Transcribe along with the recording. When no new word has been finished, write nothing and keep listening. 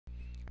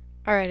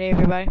Alright, hey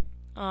everybody.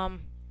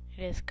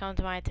 It has come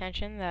to my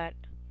attention that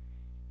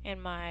in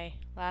my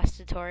last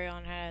tutorial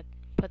on how to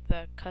put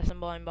the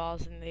custom bowling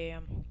balls in the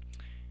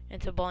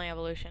into Bowling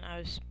Evolution, I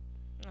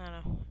don't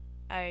know,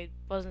 I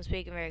wasn't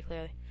speaking very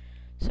clearly.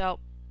 So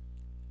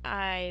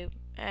I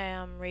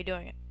am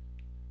redoing it.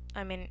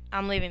 I mean,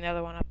 I'm leaving the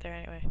other one up there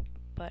anyway,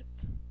 but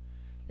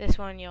this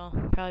one you'll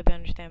probably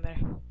understand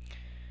better.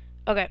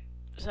 Okay,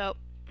 so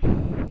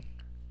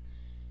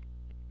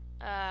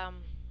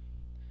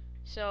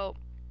so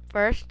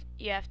first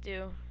you have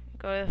to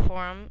go to the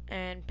forum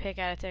and pick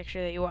out a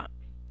texture that you want.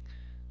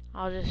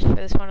 For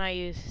this one I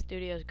use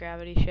Studio's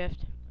Gravity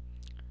Shift,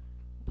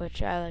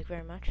 which I like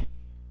very much.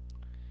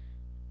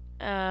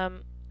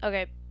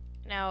 Okay,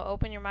 now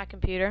open your My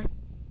Computer.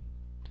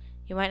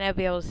 You might not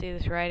be able to see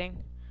this writing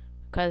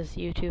because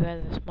YouTube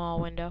has a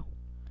small window.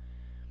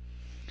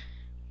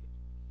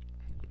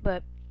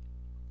 But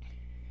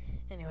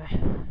anyway,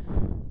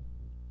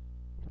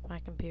 my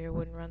computer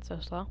wouldn't run so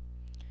slow.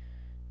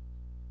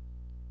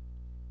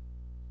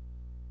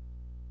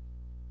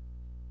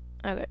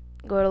 Okay,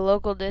 go to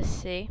local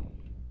disk C,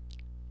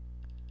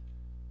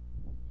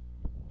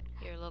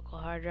 your local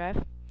hard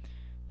drive,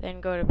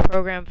 then go to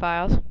program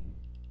files,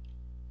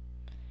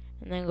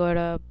 and then go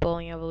to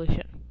Bowling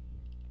Evolution.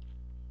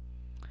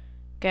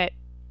 Okay,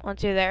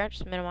 once you're there,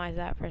 just minimize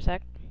that for a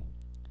sec.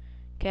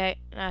 Okay,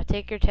 now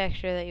take your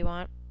texture that you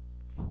want.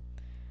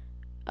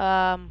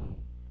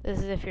 This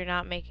is if you're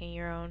not making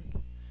your own,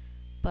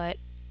 but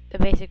the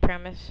basic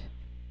premise.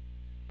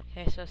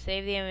 Okay, so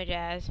save the image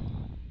as.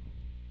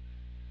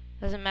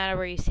 Doesn't matter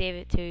where you save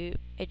it to,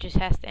 it just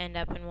has to end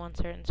up in one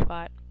certain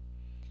spot.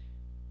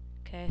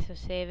 Okay, so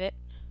save it.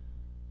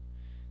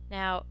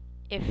 Now,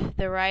 if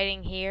the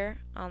writing here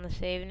on the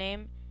save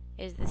name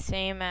is the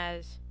same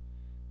as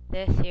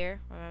this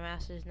here, where my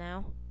mouse is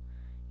now,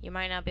 you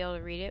might not be able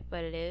to read it,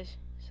 but it is.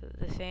 So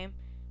the same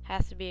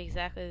has to be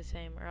exactly the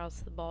same, or else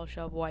the ball will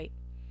show up white.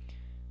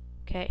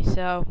 Okay,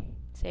 so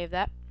save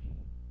that.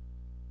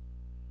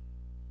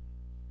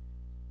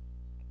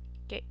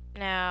 Okay,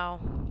 now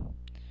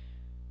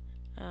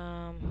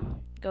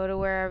go to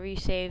wherever you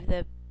save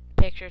the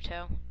picture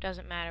to.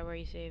 Doesn't matter where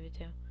you save it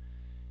to.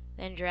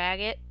 Then drag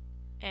it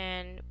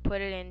and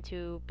put it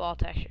into ball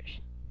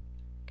textures.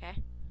 Okay?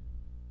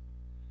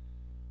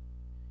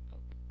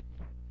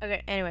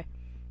 Okay, anyway.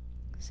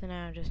 So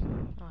now just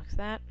box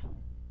that.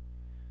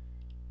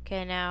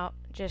 Okay, now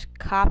just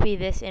copy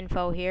this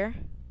info here.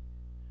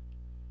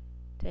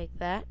 Take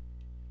that.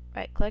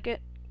 Right click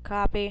it.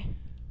 Copy.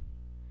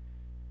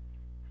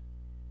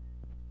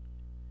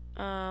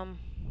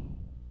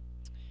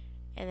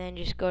 And then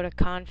just go to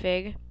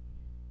config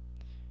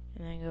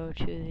and then go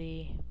to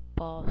the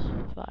balls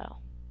file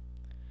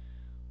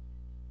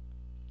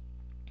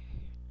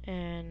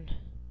and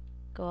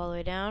go all the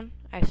way down.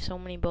 I have so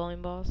many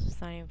bowling balls,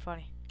 it's not even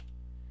funny.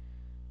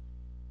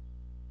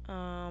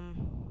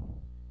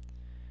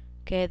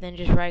 Okay, then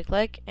just right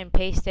click and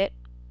paste it,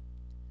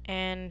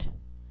 and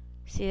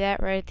see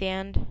that right at the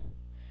end.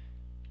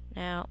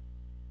 Now,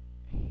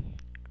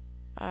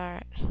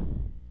 alright.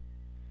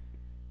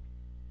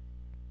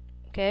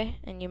 Okay,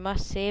 and you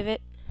must save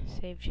it.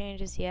 Save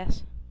changes,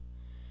 yes.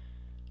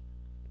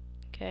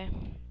 Okay,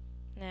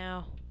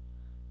 now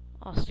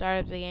I'll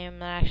start up the game. I'm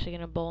not actually going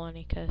to bowl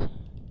any because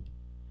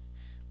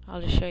I'll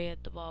just show you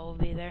that the ball will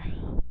be there.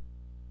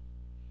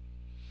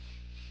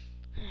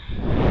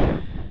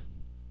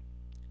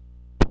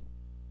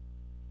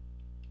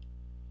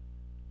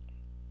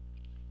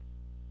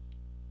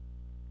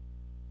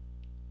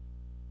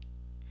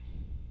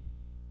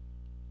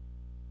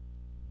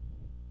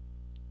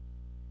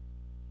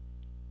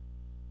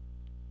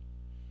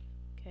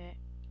 Okay,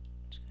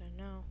 just gotta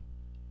know.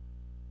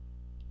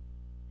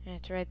 And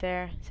it's right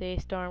there. See,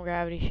 storm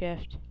gravity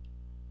shift.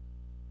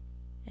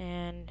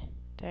 And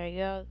there you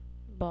go.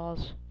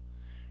 Ball's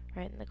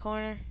right in the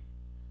corner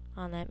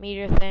on that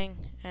meter thing.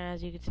 And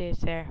as you can see, it's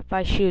there. If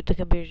I shoot, the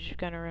computer's just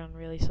gonna run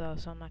really slow,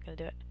 so I'm not gonna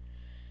do it.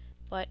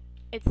 But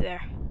it's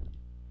there.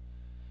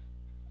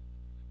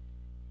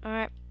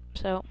 Alright,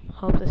 so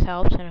hope this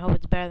helps, and I hope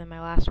it's better than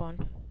my last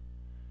one.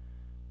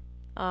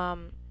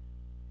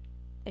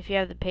 If you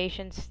have the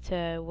patience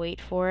to wait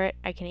for it,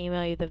 I can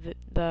email you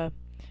the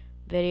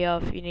video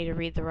if you need to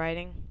read the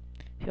writing,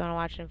 if you want to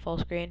watch it in full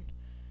screen.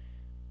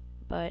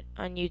 But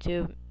on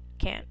YouTube,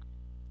 can't.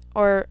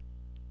 Or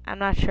I'm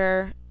not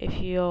sure if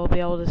you'll be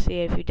able to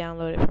see it if you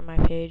download it from my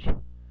page.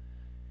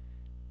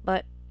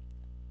 But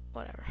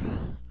whatever.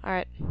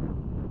 Alright,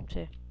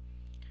 see ya.